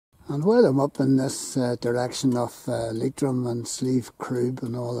And while I'm up in this direction of Leitrim and Slieve Croob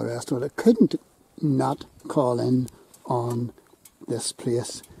and all the rest of it, I couldn't not call in on this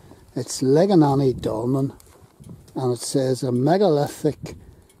place. It's Legananny Dolmen, and it says a megalithic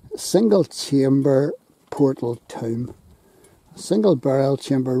single chamber portal tomb. A single burial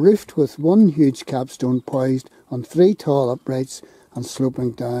chamber roofed with one huge capstone poised on 3 tall uprights and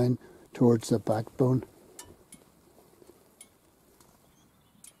sloping down towards the backbone.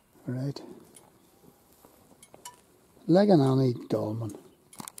 Right. Legananny Dolmen.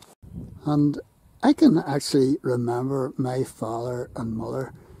 And I can actually remember my father and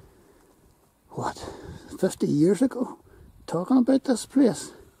mother, 50 years ago, talking about this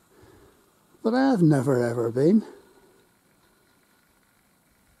place. But I have never ever been.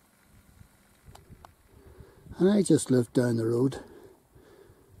 And I just lived down the road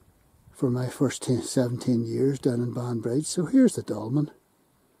for my first 17 years down in Banbridge. So here's the Dolmen.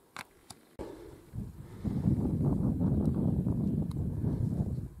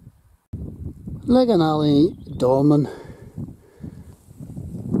 Legananny Dolmen.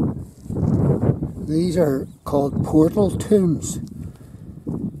 These are called portal tombs,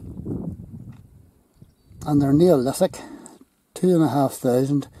 and they're Neolithic,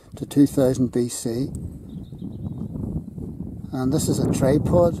 2,500 to 2000 BC. And this is a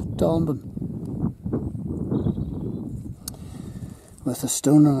tripod dolmen with a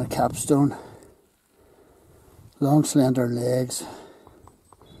stone and a capstone, long slender legs.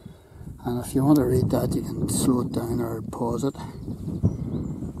 And if you want to read that, you can slow it down or pause it.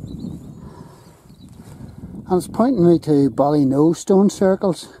 And it's pointing me to Ballyno stone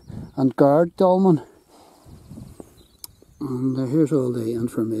circles and guard dolmen. And here's all the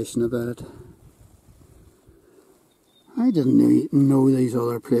information about it. I didn't know these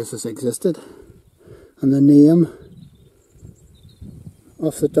other places existed. And the name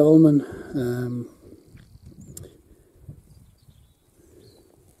of the dolmen,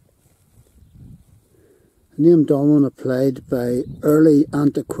 the name dolmen applied by early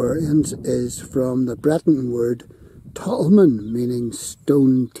antiquarians is from the Breton word dolmen, meaning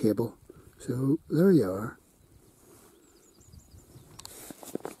stone table. So there you are.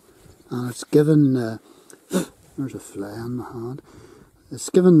 And it's given, there's a fly on my hand,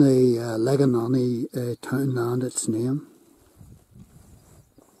 it's given the Legananny townland its name.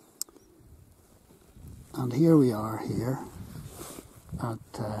 And here we are here at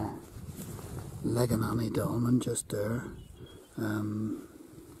Legananny Dolmen, just there.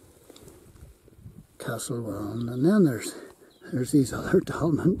 Castlewellan, and then there's these other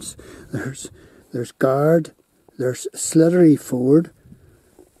dolmens. There's Guard, there's Slittery Ford,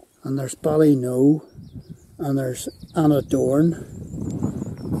 and there's Ballyno, and there's Anadorn,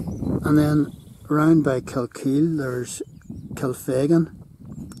 and then round by Kilkeel there's Kilfagan,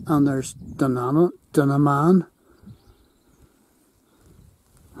 and there's Dunaman.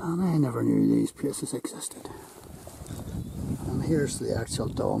 And I never knew these places existed. And here's the actual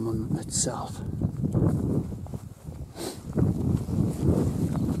dolmen itself.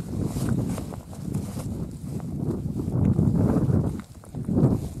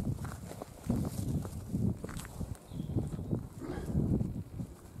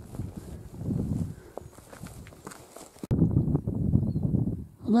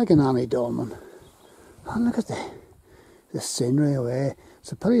 Legananny Dolmen. And look at the scenery away.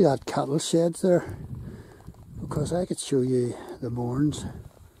 It's a pity that cattle shed's there, because I could show you the moorns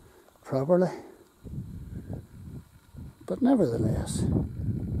properly. But nevertheless,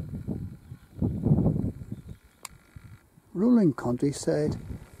 rolling countryside.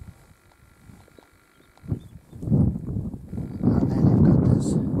 And then you've got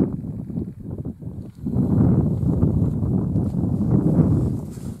this.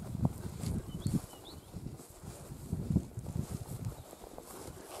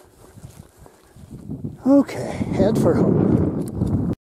 Okay, head for home.